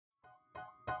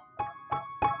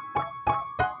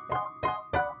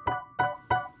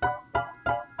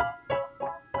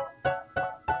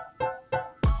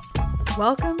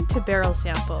Welcome to Barrel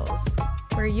Samples,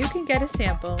 where you can get a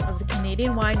sample of the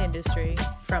Canadian wine industry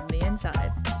from the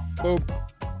inside. Boom.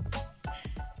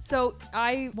 So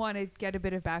I want to get a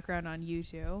bit of background on you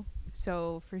two.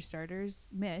 So for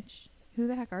starters, Mitch, who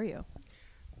the heck are you?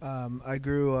 I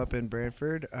grew up in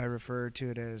Brantford. I refer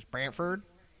to it as Brantford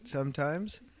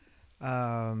sometimes.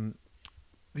 The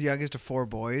youngest of four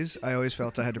boys. I always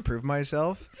felt I had to prove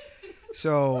myself.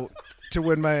 So to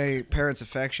win my parents'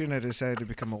 affection, I decided to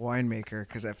become a winemaker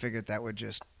because I figured that would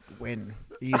just win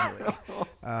easily.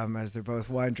 As they're both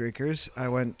wine drinkers, I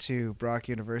went to Brock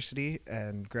University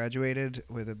and graduated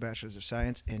with a Bachelor's of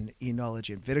Science in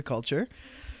Enology and Viticulture.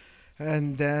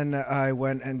 And then I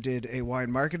went and did a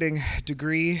wine marketing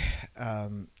degree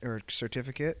or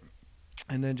certificate.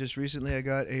 And then just recently I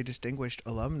got a distinguished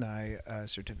alumni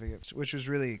certificate, which was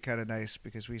really kind of nice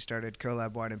because we started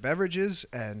CoLab Wine and Beverages,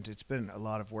 and it's been a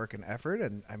lot of work and effort.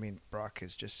 And I mean, Brock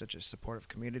is just such a supportive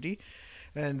community.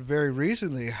 And very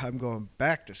recently I'm going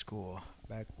back to school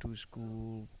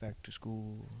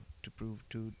to prove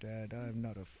to Dad I'm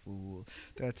not a fool.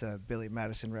 That's a Billy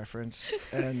Madison reference.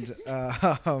 And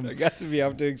I guess if you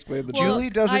have to explain the Julie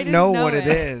doesn't know what it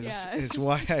is, is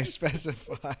why I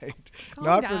specified.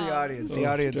 Not for the audience. The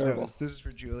audience terrible. knows. This is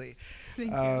for Julie.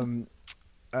 Thank you. I'm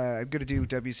going to do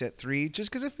WSET 3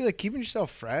 just because I feel like keeping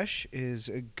yourself fresh is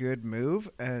a good move,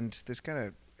 and this kind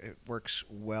of it works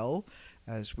well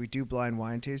as we do blind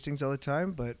wine tastings all the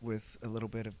time, but with a little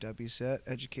bit of WSET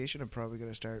education, I'm probably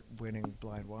going to start winning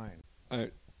blind wine.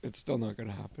 It's still not going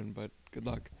to happen, but good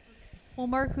luck. Well,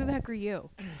 Mark, who the heck are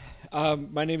you?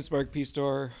 My name's Mark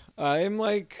Pistor. I'm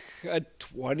like a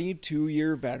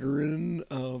 22-year veteran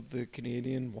of the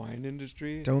Canadian wine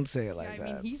industry. Don't say it like I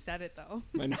mean, that. he said it though.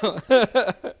 I know.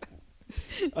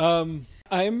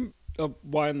 I'm a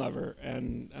wine lover,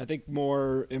 and I think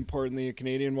more importantly, a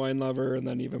Canadian wine lover, and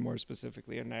then even more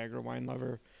specifically, a Niagara wine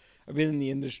lover. I've been in the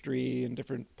industry in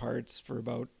different parts for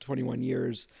about 21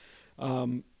 years.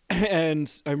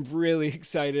 And I'm really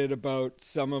excited about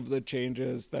some of the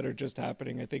changes that are just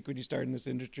happening. I think when you start in this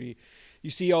industry, you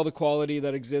see all the quality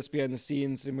that exists behind the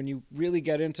scenes. And when you really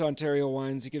get into Ontario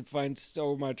wines, you can find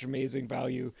so much amazing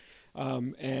value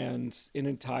and an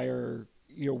entire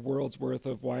world's worth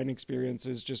of wine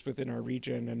experiences just within our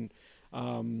region.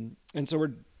 And so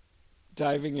we're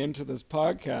diving into this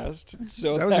podcast.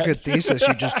 So that was a good thesis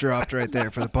you just dropped right there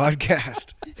for the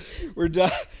podcast. We're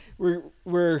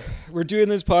doing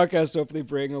this podcast to hopefully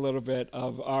bring a little bit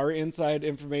of our inside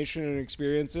information and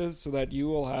experiences so that you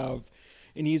will have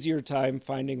an easier time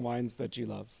finding wines that you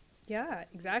love. Yeah,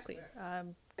 exactly.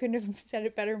 Couldn't have said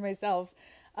it better myself.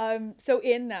 So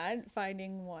in that,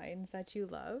 finding wines that you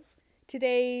love.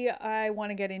 Today, I want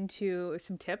to get into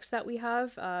some tips that we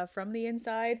have from the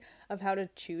inside of how to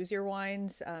choose your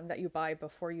wines that you buy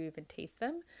before you even taste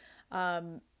them.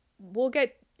 We'll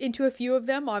get into a few of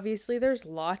them. Obviously, there's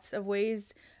lots of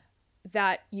ways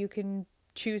that you can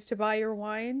choose to buy your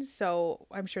wines. So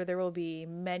I'm sure there will be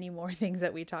many more things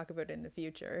that we talk about in the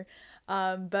future.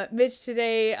 But Mitch,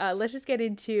 today, let's just get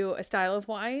into a style of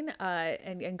wine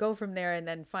and go from there and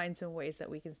then find some ways that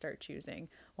we can start choosing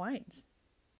wines.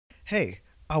 Hey,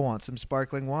 I want some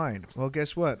sparkling wine. Well,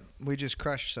 guess what? We just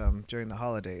crushed some during the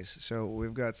holidays, so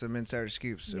we've got some insider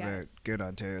scoops about good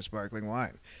Ontario sparkling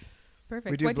wine.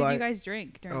 Perfect. What did you guys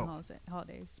drink during the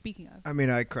holidays? Speaking of. I mean,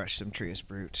 I crushed some Trius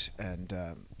Brut and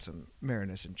some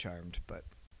Marinus and Charmed, but...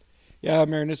 Yeah,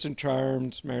 Marinus and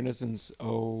Charmed, Marinus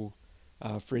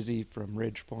Frizzy from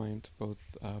Ridgepoint, both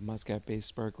Muscat-based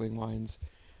sparkling wines.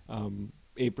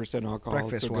 8% alcohol,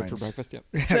 breakfast so wines. good for breakfast. Yep.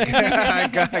 I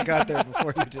got there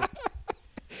before you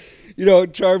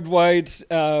did. Charmed white,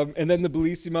 and then the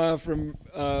Bellissima from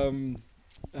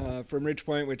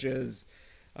Ridgepoint, which is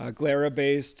Glera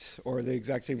based, or the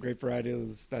exact same grape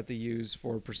varietals that they use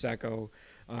for Prosecco.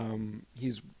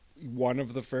 He's one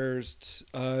of the first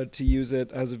to use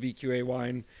it as a VQA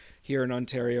wine here in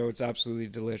Ontario. It's absolutely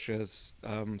delicious,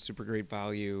 super great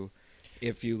value.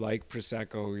 If you like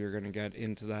Prosecco, you're going to get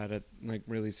into that at like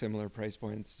really similar price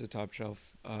points to top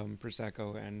shelf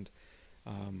Prosecco, and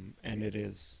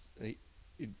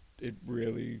it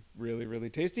really, really,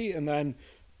 really tasty. And then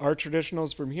our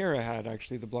traditionals from here, I had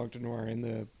actually the Blanc de Noir and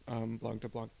the Blanc de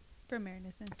Blanc From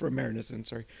Marinison. From Marinison,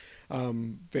 sorry.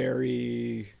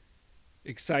 Very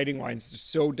exciting wines. They're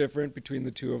so different between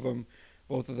the two of them.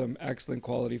 Both of them excellent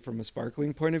quality from a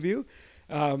sparkling point of view.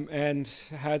 And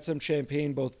had some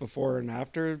champagne both before and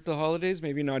after the holidays,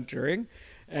 maybe not during.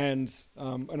 And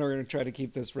we're going to try to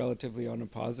keep this relatively on a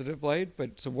positive light.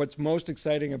 But so what's most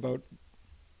exciting about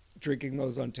drinking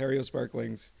those Ontario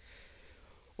sparklings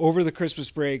over the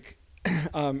Christmas break,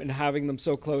 and having them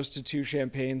so close to two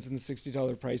champagnes in the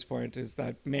 $60 price point is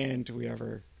that, man, do we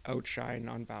ever outshine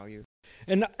on value.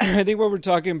 And I think what we're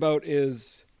talking about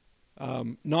is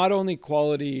not only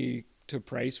quality to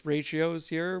price ratios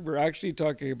here, we're actually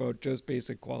talking about just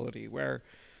basic quality, where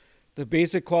the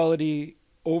basic quality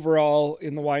overall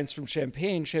in the wines from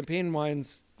Champagne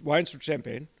wines from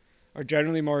Champagne are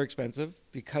generally more expensive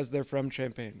because they're from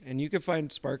Champagne. And you can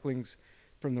find sparklings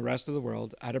from the rest of the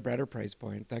world at a better price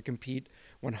point that compete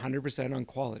 100% on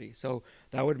quality. So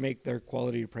that would make their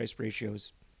quality to price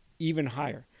ratios even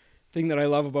higher. Thing that I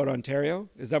love about Ontario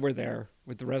is that we're there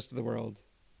with the rest of the world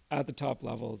at the top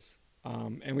levels.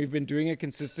 And we've been doing it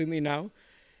consistently now.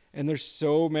 And there's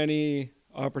so many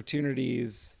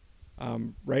opportunities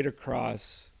right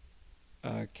across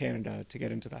Canada to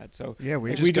get into that. So Yeah,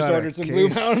 we just got a ordered some Blue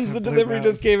case Mountains. The of Blue delivery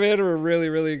Mountain. just came in. We're really,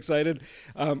 really excited.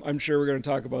 I'm sure we're going to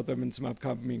talk about them in some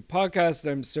upcoming podcasts.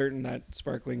 I'm certain that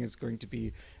sparkling is going to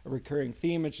be a recurring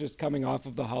theme. It's just coming off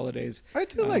of the holidays. I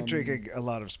do like drinking a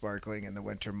lot of sparkling in the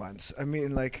winter months. I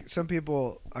mean, like, some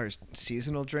people are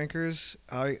seasonal drinkers.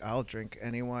 I'll drink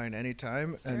any wine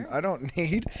anytime, and Sure. I don't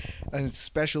need a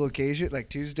special occasion like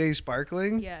Tuesday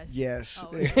sparkling. Yes. Yes.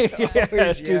 Always.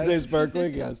 Always Tuesday yes.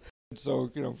 sparkling, yes.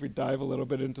 So, if we dive a little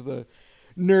bit into the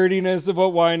nerdiness of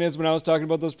what wine is, when I was talking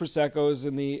about those Proseccos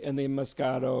and the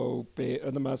Moscato,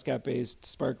 the Muscat-based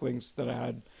sparklings that I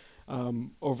had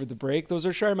over the break, those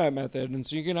are Charmat method. And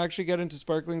so you can actually get into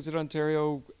sparklings in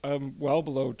Ontario well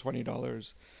below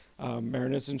 $20.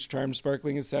 Marinus and Charm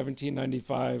Sparkling is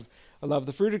 $17.95. I love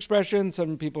the fruit expression.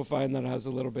 Some people find that it has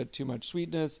a little bit too much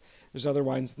sweetness. There's other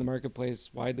wines in the marketplace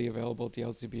widely available at the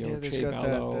LCBO. Yeah, there's Che got that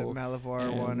Bello,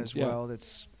 Malivar one and- as yeah. well.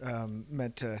 That's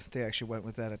meant to. They actually went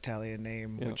with that Italian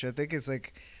name, Yeah. which I think is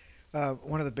like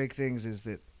one of the big things is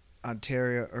that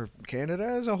Ontario or Canada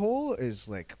as a whole is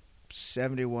like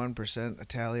 71%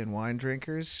 Italian wine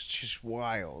drinkers. It's just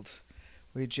wild.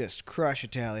 We just crush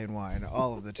Italian wine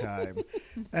all of the time.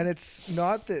 And it's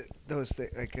not that those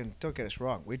things, like, and don't get us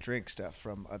wrong, we drink stuff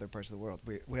from other parts of the world.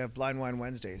 We have Blind Wine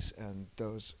Wednesdays, and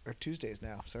those are Tuesdays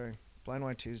now. Sorry, Blind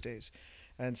Wine Tuesdays.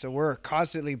 And so we're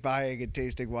constantly buying and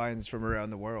tasting wines from around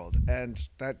the world. And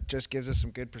that just gives us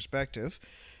some good perspective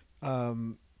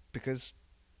because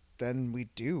then we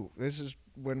do. This is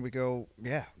when we go,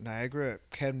 yeah, Niagara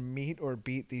can meet or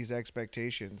beat these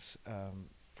expectations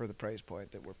for the price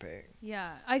point that we're paying.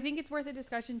 Yeah, I think it's worth a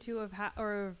discussion too of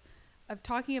of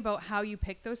talking about how you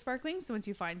pick those sparklings. So once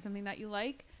you find something that you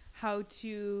like, how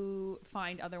to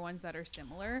find other ones that are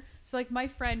similar. So like my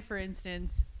friend, for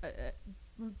instance,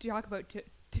 talk about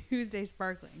Tuesday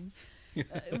sparklings.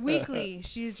 Weekly,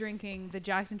 she's drinking the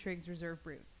Jackson Triggs Reserve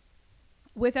Brut.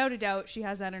 Without a doubt, she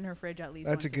has that in her fridge at least.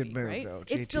 That's once a good week, move, right? though.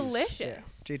 It's JT's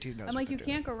delicious. Yeah, JT knows. I'm like, you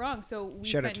can't go wrong. So we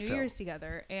Shout out spent to New Phil. Year's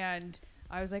together, and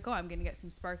I was like, oh, I'm gonna get some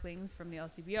sparklings from the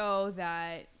LCBO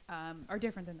that are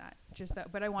different than that. Just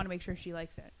that, but I want to make sure she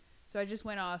likes it. So I just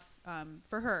went off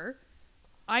for her.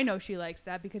 I know she likes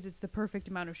that because it's the perfect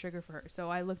amount of sugar for her. So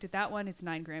I looked at that one. It's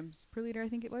 9 grams per liter, I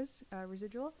think it was,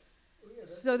 residual.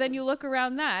 So then you look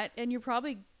around that, and you're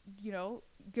probably,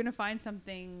 gonna find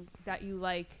something that you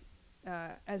like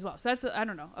as well. So that's, I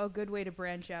don't know, a good way to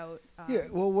branch out. Yeah,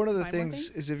 well, one of the find more things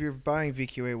is if you're buying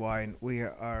VQA wine, we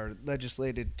are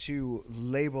legislated to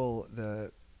label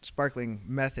the sparkling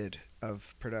method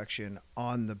of production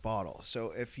on the bottle.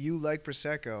 So if you like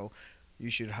Prosecco, you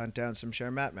should hunt down some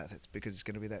Charmat methods because it's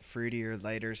going to be that fruitier,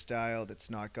 lighter style that's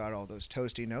not got all those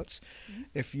toasty notes. Mm-hmm.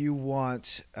 If you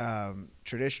want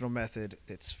traditional method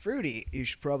that's fruity, you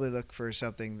should probably look for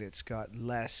something that's got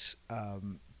less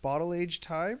bottle age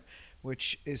time,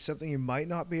 which is something you might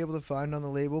not be able to find on the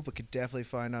label, but could definitely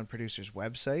find on producers'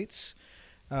 websites.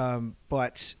 And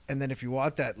then if you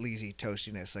want that lazy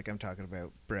toastiness, like I'm talking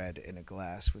about bread in a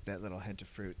glass with that little hint of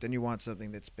fruit, then you want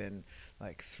something that's been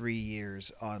like 3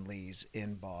 years on lees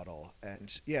in bottle.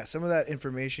 And yeah, some of that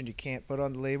information you can't put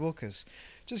on the label because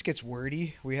it just gets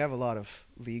wordy. We have a lot of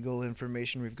legal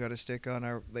information we've got to stick on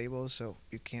our labels, so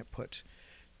you can't put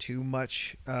too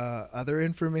much other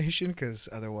information because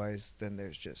otherwise then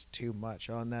there's just too much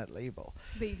on that label.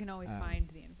 But you can always find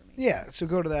the information. Yeah, so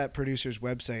go to that producer's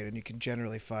website and you can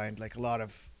generally find, like, a lot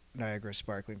of Niagara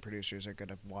sparkling producers are going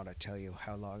to want to tell you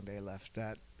how long they left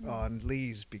that on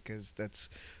lees because that's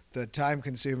the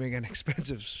time-consuming and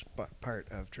expensive part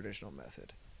of traditional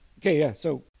method. Okay, yeah.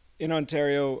 So in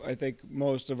Ontario, I think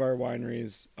most of our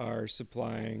wineries are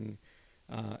supplying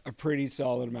a pretty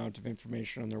solid amount of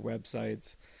information on their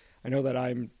websites. I know that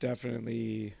I'm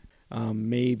definitely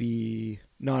maybe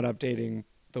not updating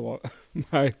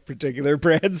my particular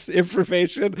brand's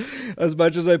information as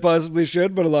much as I possibly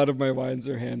should, but a lot of my wines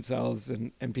are hand sells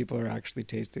and people are actually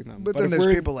tasting them. But then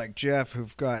there's people like Jeff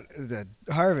who've got the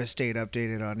harvest date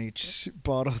updated on each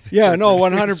bottle. Yeah, no,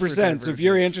 100%. So if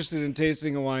you're interested in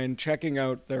tasting a wine, checking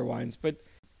out their wines. But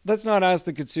let's not ask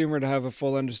the consumer to have a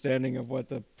full understanding of what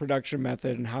the production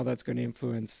method and how that's going to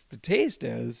influence the taste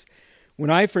is. When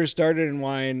I first started in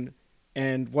wine,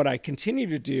 and what I continue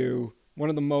to do, one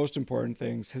of the most important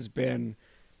things has been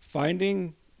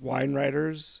finding wine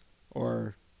writers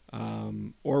or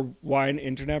wine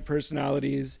internet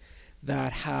personalities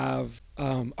that have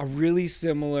a really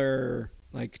similar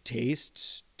like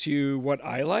taste to what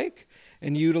I like,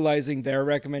 and utilizing their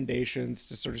recommendations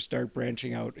to sort of start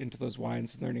branching out into those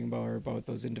wines, learning more about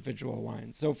those individual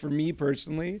wines. So for me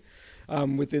personally,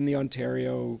 within the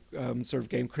Ontario sort of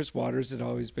game, Chris Waters had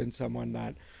always been someone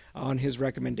that on his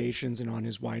recommendations and on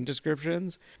his wine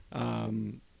descriptions,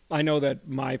 I know that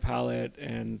my palate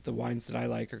and the wines that I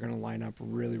like are going to line up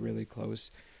really, really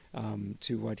close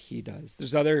to what he does.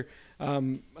 There's other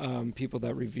people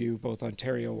that review both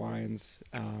Ontario wines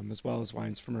as well as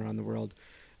wines from around the world.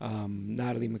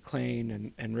 Natalie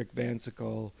McLean and Rick Van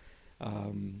Sickle,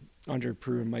 Andre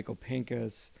Prue and Michael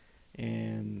Pincus,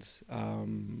 and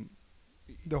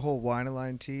the whole Wine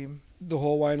Align team. The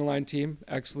whole Wine Align team.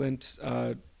 Excellent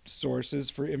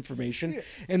sources for information. Yeah.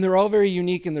 And they're all very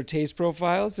unique in their taste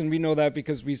profiles. And we know that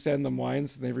because we send them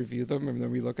wines and they review them. And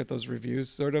then we look at those reviews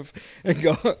sort of and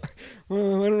go,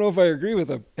 well, I don't know if I agree with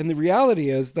them. And the reality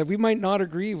is that we might not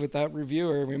agree with that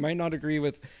reviewer. We might not agree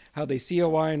with how they see a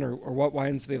wine or what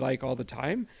wines they like all the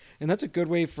time. And that's a good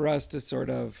way for us to sort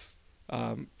of,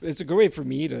 it's a good way for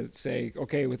me to say,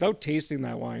 okay, without tasting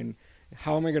that wine,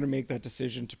 how am I going to make that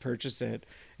decision to purchase it?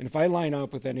 And if I line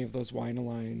up with any of those Wine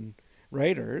Align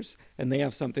writers and they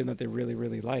have something that they really,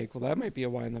 really like, well, that might be a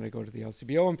wine that I go to the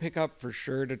LCBO and pick up for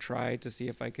sure to try to see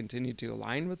if I continue to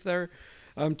align with their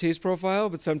taste profile.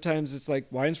 But sometimes it's like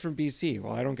wines from BC.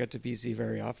 Well, I don't get to BC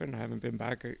very often. I haven't been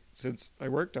back since I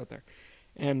worked out there.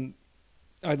 And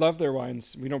I love their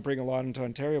wines. We don't bring a lot into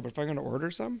Ontario, but if I'm going to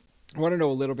order some, I want to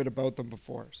know a little bit about them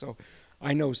before. So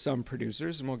I know some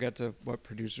producers, and we'll get to what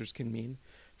producers can mean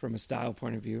from a style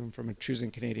point of view and from a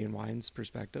choosing Canadian wines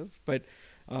perspective. But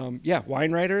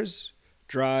wine writers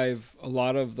drive a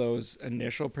lot of those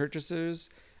initial purchases,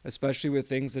 especially with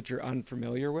things that you're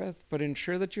unfamiliar with, but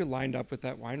ensure that you're lined up with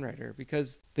that wine writer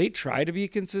because they try to be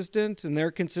consistent and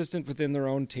they're consistent within their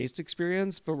own taste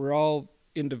experience, but we're all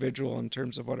individual in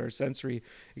terms of what our sensory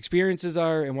experiences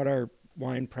are and what our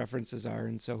wine preferences are.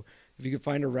 And so if you could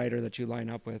find a writer that you line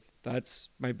up with, that's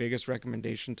my biggest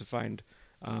recommendation, to find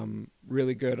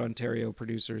really good Ontario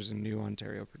producers and new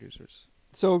Ontario producers.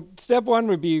 So step one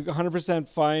would be 100%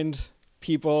 find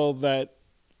people that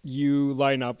you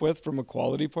line up with from a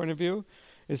quality point of view.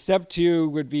 And step two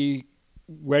would be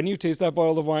when you taste that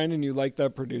bottle of wine and you like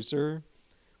that producer,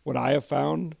 what I have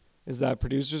found is that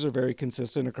producers are very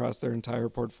consistent across their entire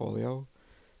portfolio.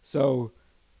 So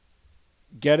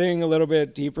getting a little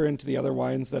bit deeper into the other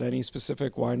wines that any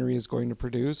specific winery is going to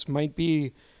produce might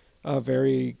be a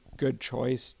very good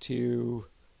choice to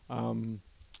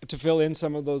fill in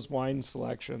some of those wine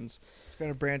selections. It's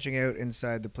kind of branching out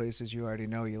inside the places you already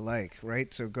know you like,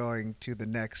 right? So going to the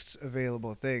next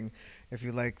available thing. If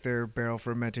you like their barrel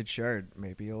fermented Chard,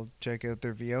 maybe you'll check out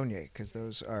their Viognier, because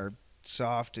those are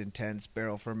soft, intense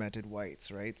barrel fermented whites,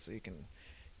 right? So you can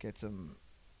get some.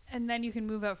 And then you can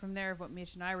move out from there of what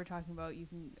Mitch and I were talking about. You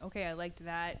can, okay, I liked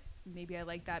that. Maybe I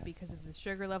like that because of the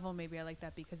sugar level. Maybe I like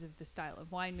that because of the style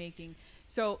of winemaking.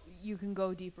 So you can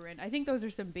go deeper in. I think those are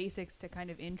some basics to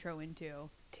kind of intro into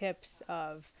tips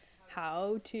of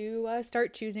how to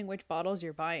start choosing which bottles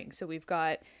you're buying. So we've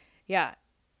got,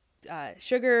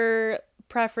 sugar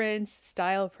preference,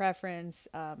 style preference,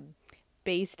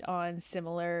 based on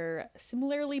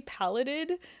similarly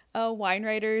palated wine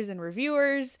writers and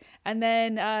reviewers, and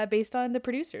then based on the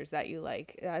producers that you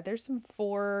like. There's some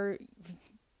 4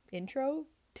 intro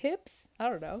tips. I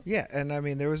don't know. Yeah, and I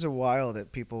mean, there was a while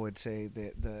that people would say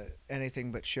that the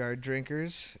anything but Chard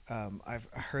drinkers. I've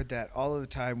heard that all of the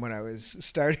time when I was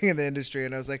starting in the industry,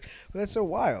 and I was like, well, that's so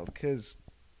wild, because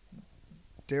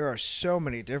there are so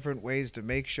many different ways to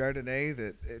make Chardonnay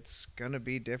that it's gonna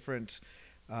be different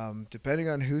depending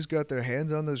on who's got their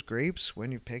hands on those grapes,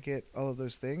 when you pick it, all of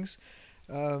those things.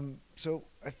 So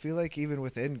I feel like even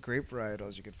within grape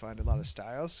varietals, you could find a lot of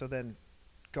styles. So then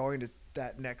going to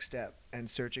that next step and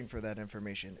searching for that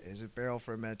information. Is it barrel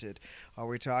fermented? Are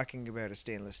we talking about a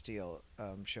stainless steel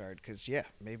Chard? Because,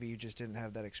 maybe you just didn't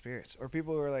have that experience. Or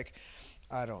people who are like,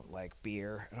 I don't like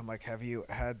beer. And I'm like, have you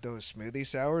had those smoothie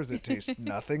sours that taste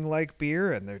nothing like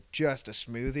beer and they're just a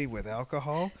smoothie with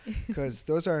alcohol? Because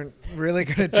those aren't really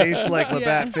going to taste like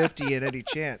Labatt 50 at any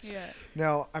chance. Yeah.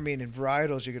 Now, I mean, in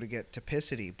varietals, you're going to get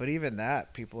typicity, but even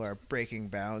that, people are breaking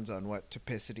bounds on what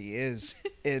typicity is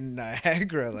in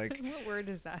Niagara. Like, What word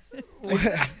is that?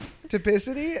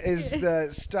 typicity is the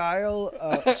style.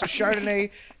 So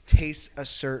Chardonnay tastes a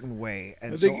certain way,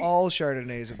 and so all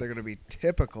Chardonnays, if they're going to be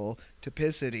typical,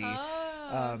 typicity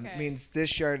means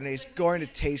this Chardonnay is going to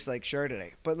taste like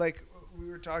Chardonnay. But like we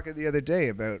were talking the other day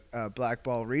about Black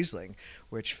Ball Riesling,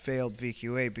 which failed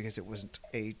VQA because it wasn't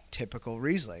a typical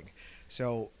Riesling.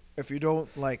 So if you don't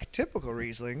like typical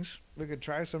Rieslings, we could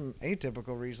try some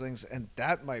atypical Rieslings, and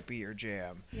that might be your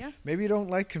jam. Yeah. Maybe you don't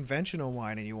like conventional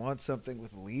wine and you want something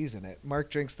with lees in it. Mark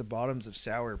drinks the bottoms of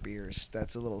sour beers.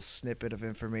 That's a little snippet of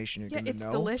information you're going to know. Yeah,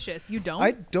 it's delicious. You don't?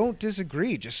 I don't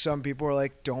disagree. Just some people are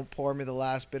like, don't pour me the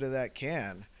last bit of that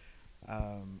can.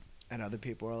 And other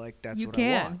people are like, that's what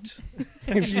I want.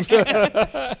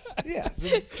 Yeah,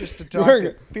 so just to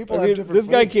talk. People have different This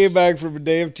guy flavors. came back from a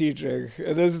day of teaching,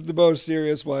 and this is the most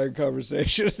serious wine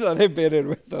conversation that I've been in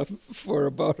with them for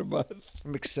about a month.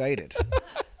 I'm excited.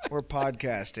 We're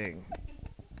podcasting.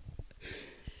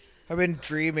 I've been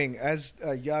dreaming, as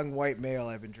a young white male,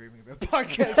 I've been dreaming about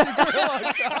podcasting for a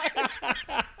long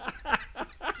time.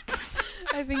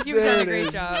 I think you've done a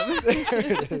great job. There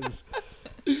it is.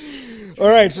 All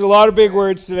right, so a lot of big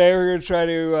words today. We're going to try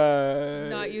to...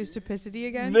 Not use typicity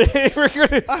again? we're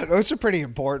gonna, I don't know, it's a pretty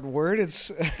important word.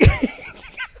 It's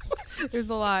There's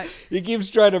a lot. he keeps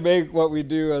trying to make what we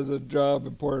do as a job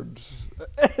important.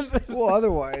 well,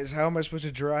 otherwise, how am I supposed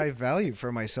to derive value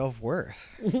for my self-worth?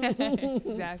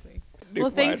 Exactly.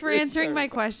 Well, thanks for answering my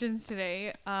questions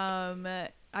today.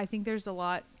 I think there's a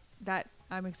lot that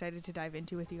I'm excited to dive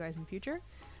into with you guys in the future.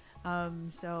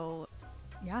 So,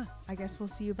 yeah, I guess we'll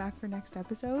see you back for next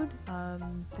episode.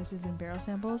 This has been Barrel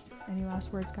Samples. Any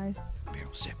last words, guys?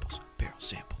 Barrel samples, barrel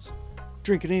samples.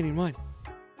 Drink Canadian wine.